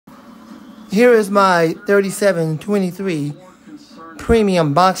Here is my 3723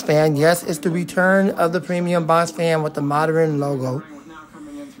 premium box fan. Yes, it's the return of the premium box fan with the modern logo.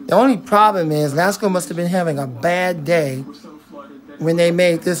 The only problem is Lasco must have been having a bad day when they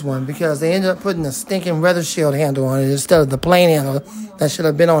made this one, because they ended up putting a stinking weather shield handle on it instead of the plain handle that should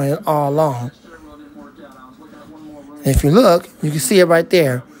have been on it all along. And if you look, you can see it right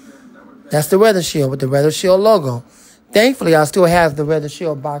there. That's the weather shield with the weather shield logo. Thankfully, I still have the weather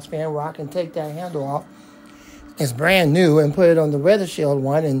shield box fan where I can take that handle off. It's brand new, and put it on the weather shield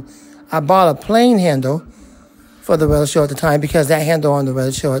one. And I bought a plain handle for the weather shield at the time because that handle on the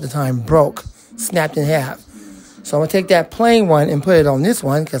weather shield at the time broke, snapped in half. So I'm going to take that plain one and put it on this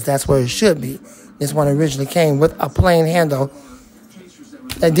one because that's where it should be. This one originally came with a plain handle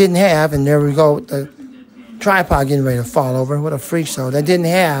that didn't have, and there we go with the tripod getting ready to fall over. What a freak show. That didn't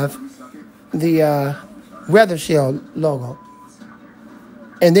have the weather shield logo.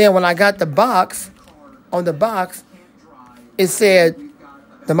 And then when I got the box, on the box, it said,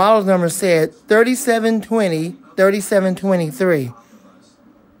 the model number said 3720, 3723.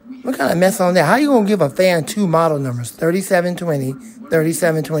 What kind of mess on that? How you going to give a fan two model numbers? 3720,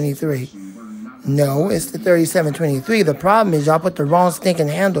 3723. No, it's the 3723. The problem is y'all put the wrong stinking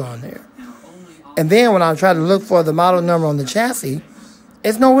handle on there. And then when I try to look for the model number on the chassis,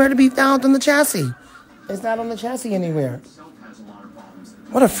 it's nowhere to be found on the chassis. It's not on the chassis anywhere.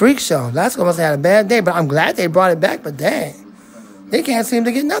 What a freak show. Lasco must have had a bad day, but I'm glad they brought it back, but dang. They can't seem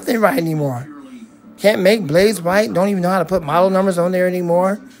to get nothing right anymore. Can't make blades right. Don't even know how to put model numbers on there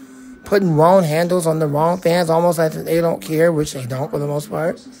anymore. Putting wrong handles on the wrong fans, almost like they don't care, which they don't for the most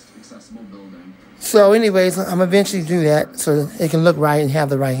part. So anyways, I'm eventually do that so that it can look right and have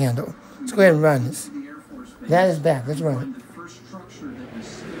the right handle. Let's go ahead and run this. That is back. Let's run it.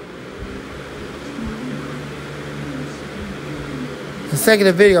 The sake of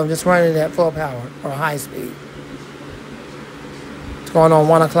the video, I'm just running it at full power or high speed. It's going on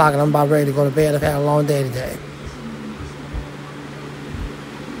 1 o'clock and I'm about ready to go to bed. I've had a long day today.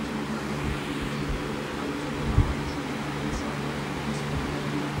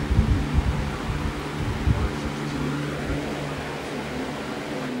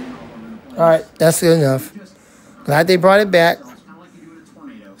 All right, that's good enough. Glad they brought it back.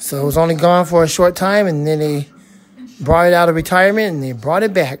 So it was only gone for a short time, and then they brought it out of retirement, and they brought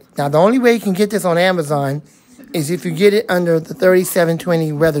it back. Now, the only way you can get this on Amazon is if you get it under the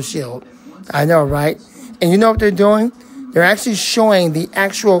 3720 weather shield. I know, right? And you know what they're doing? They're actually showing the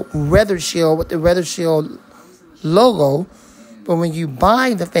actual weather shield with the weather shield logo. But when you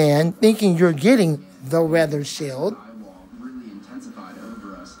buy the fan thinking you're getting the weather shield,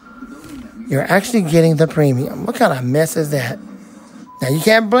 you're actually getting the premium. What kind of mess is that? Now, you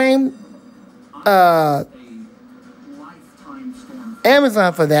can't blame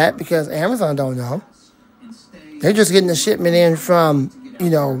Amazon for that because Amazon don't know. They're just getting the shipment in from,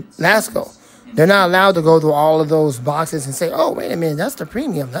 Lasco. They're not allowed to go through all of those boxes and say, oh, wait a minute, that's the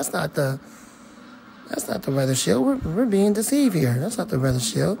premium. That's not the weather shield. We're being deceived here. That's not the weather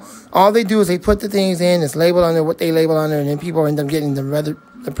shield. All they do is they put the things in, it's labeled under what they label under, and then people end up getting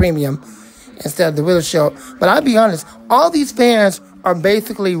the premium instead of the weather shield. But I'll be honest, all these fans are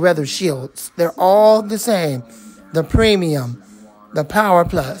basically weather shields. They're all the same. The premium, the Power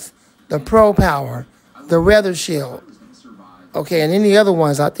Plus, the Pro Power, the weather shield. Okay, and any other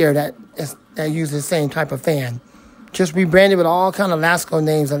ones out there that use the same type of fan. Just rebranded with all kind of Lasco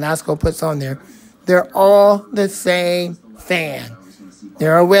names that Lasco puts on there. They're all the same fan.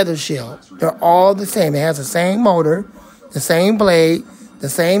 They're a weather shield. They're all the same. It has the same motor, the same blade, the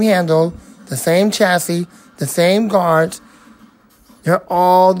same handle, the same chassis, the same guards. They're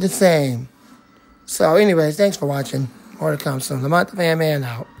all the same. So anyways, thanks for watching. More to come soon. Lamont the Fan Man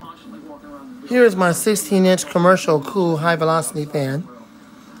out. Here is my 16-inch commercial cool high-velocity fan.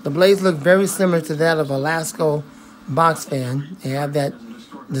 The blades look very similar to that of a Lasco box fan. They have that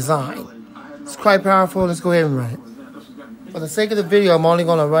design. It's quite powerful. Let's go ahead and run it. For the sake of the video, I'm only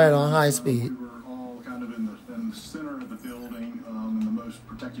going to run it on high speed. All kind of in the center of the building, in the most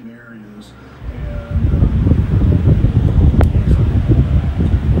protected areas.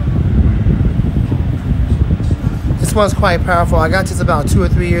 This one's quite powerful. I got this about 2 or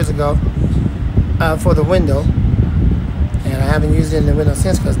 3 years ago for the window. And I haven't used it in the window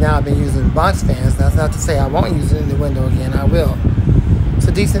since because now I've been using box fans. That's not to say I won't use it in the window again. I will. It's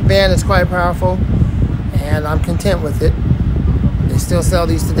a decent fan. It's quite powerful. And I'm content with it. They still sell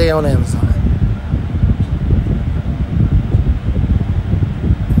these today on Amazon.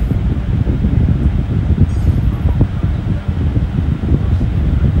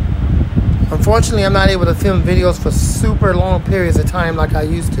 Unfortunately, I'm not able to film videos for super long periods of time like I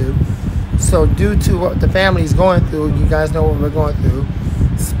used to. So due to what the family's going through, you guys know what we're going through,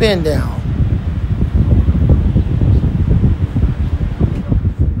 spin down.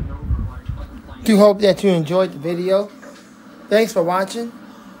 Do hope that you enjoyed the video. Thanks for watching.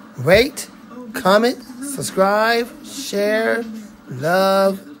 Rate, comment, subscribe, share,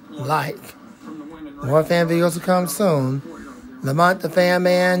 love, like. More fan videos will come soon. Lamont the Fan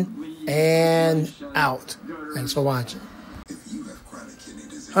Man, and out. Thanks for watching.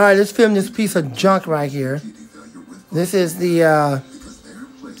 Alright, let's film this piece of junk right here. This is the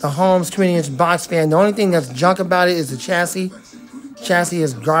Holmes 20-inch box fan. The only thing that's junk about it is the chassis. Chassis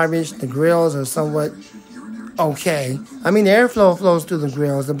is garbage. The grills are somewhat okay. I mean, the airflow flows through the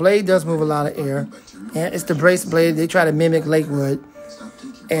grills. The blade does move a lot of air. And it's the brace blade. They try to mimic Lakewood.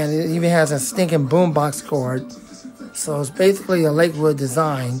 And it even has a stinking boombox cord. So it's basically a Lakewood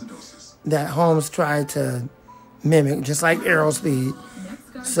design that Holmes tried to mimic, just like Aerospeed.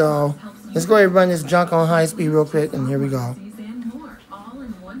 So let's go ahead and run this junk on high speed real quick, and here we go.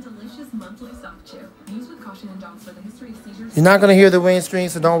 You're not going to hear the windscreen,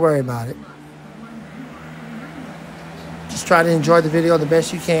 so don't worry about it. Just try to enjoy the video the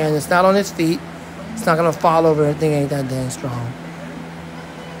best you can. It's not on its feet. It's not going to fall over. Everything ain't that dang strong.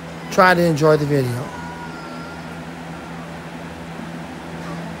 Try to enjoy the video.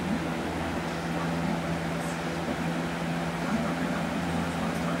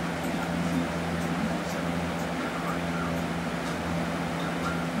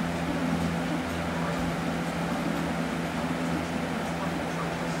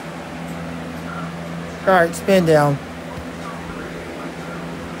 Alright, spin down.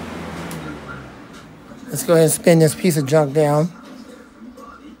 Let's go ahead and spin this piece of junk down.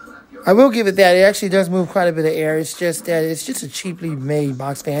 I will give it that. It actually does move quite a bit of air. It's just that it's just a cheaply made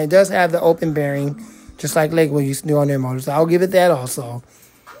box fan. It does have the open bearing, just like Lakewood used to do on their motors. I'll give it that also.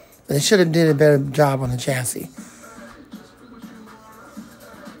 But they should have did a better job on the chassis.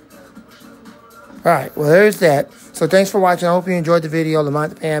 Alright, well there's that. So thanks for watching. I hope you enjoyed the video.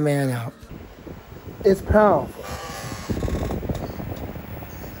 Lamont the Fan Man out. It's powerful.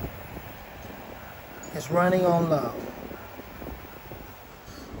 It's running on low.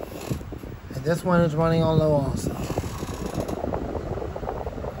 And this one is running on low also.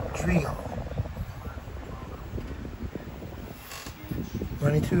 Trio.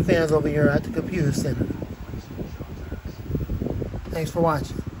 Running two fans over here at the computer center. Thanks for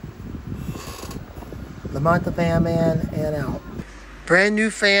watching. Lamont the Fan Man and out. Brand new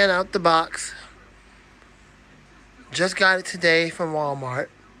fan out the box. Just got it today from Walmart.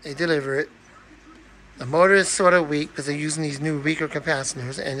 They deliver it. The motor is sort of weak because they're using these new weaker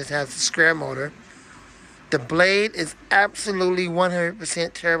capacitors, and it has a square motor. The blade is absolutely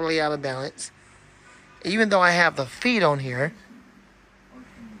 100% terribly out of balance. Even though I have the feet on here,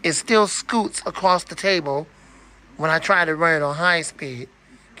 it still scoots across the table when I try to run it on high speed,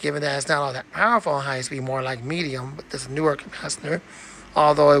 given that it's not all that powerful on high speed, more like medium, but this newer capacitor,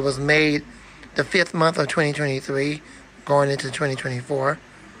 although it was made the 5th month of 2023, going into 2024.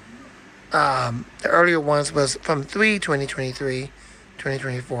 The earlier ones was from 3/2023,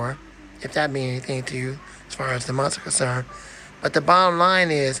 2024, if that means anything to you as far as the months are concerned. But the bottom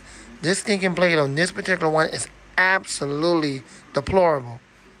line is, this stinking blade on this particular one is absolutely deplorable.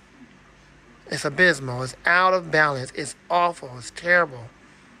 It's abysmal. It's out of balance. It's awful. It's terrible.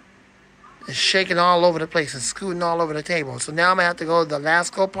 It's shaking all over the place. It's scooting all over the table. So now I'm going to have to go to the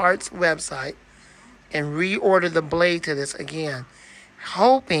Lasco Parts website and reorder the blade to this again,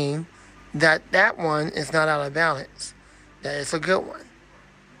 hoping that that one is not out of balance, that it's a good one.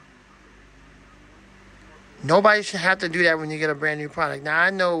 Nobody should have to do that when you get a brand new product. Now, I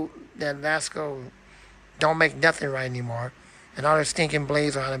know that Lasco don't make nothing right anymore, and all their stinking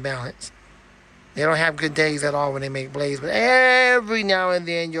blades are out of balance. They don't have good days at all when they make blades, but every now and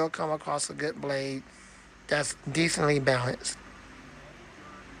then you'll come across a good blade that's decently balanced.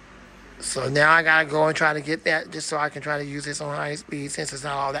 So now I gotta go and try to get that just so I can try to use this on high speed, since it's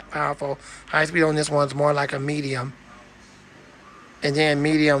not all that powerful. High speed on this one's more like a medium. And then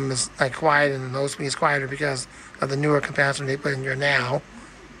medium is like quiet, and low speed is quieter because of the newer capacitor they put in here now.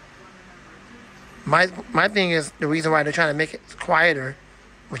 My thing is, the reason why they're trying to make it quieter,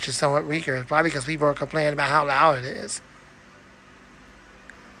 which is somewhat weaker, is probably because people are complaining about how loud it is.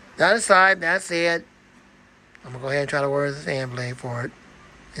 That aside, that said, I'm gonna go ahead and try to order the fan blade for it.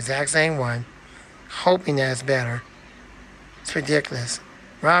 Exact same one, hoping that it's better. It's ridiculous.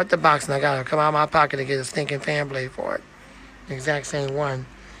 Right out the box, and I gotta come out of my pocket to get a stinking fan blade for it. The exact same one,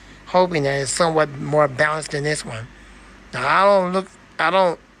 hoping that it's somewhat more balanced than this one. Now I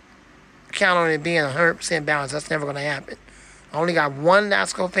don't count on it being 100% balanced. That's never gonna happen. I only got one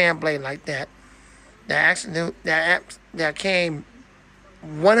Lasco fan blade like that. That came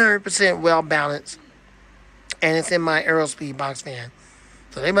 100% well balanced, and it's in my Aerospeed box fan.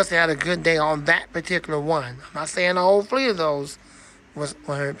 So they must have had a good day on that particular one. I'm not saying the whole fleet of those was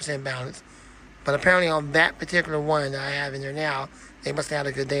 100% balanced, but apparently on that particular one that I have in there now, they must have had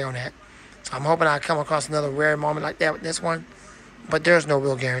a good day on that. So I'm hoping I come across another rare moment like that with this one, but there's no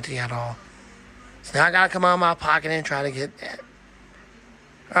real guarantee at all. So now I gotta come out of my pocket and try to get that.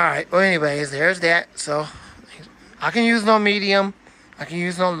 Alright, well anyways, there's that. So I can use no medium, I can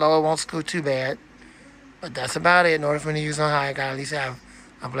use no low, it won't scoot too bad. But that's about it. In order for me to use on high, I gotta at least have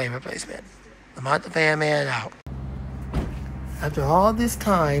a blade replacement. I'm out the fan man out. After all this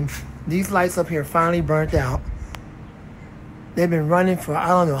time, these lights up here finally burnt out. They've been running for I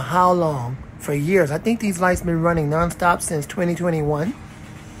don't know how long, for years. I think these lights have been running nonstop since 2021.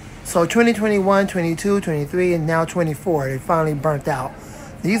 So 2021, 22, 23, and now 24, they finally burnt out.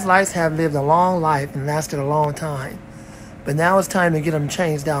 These lights have lived a long life and lasted a long time. But now it's time to get them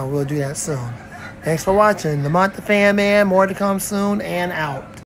changed out. We'll do that soon. Thanks for watching. Lamont the Fan Man. More to come soon and out.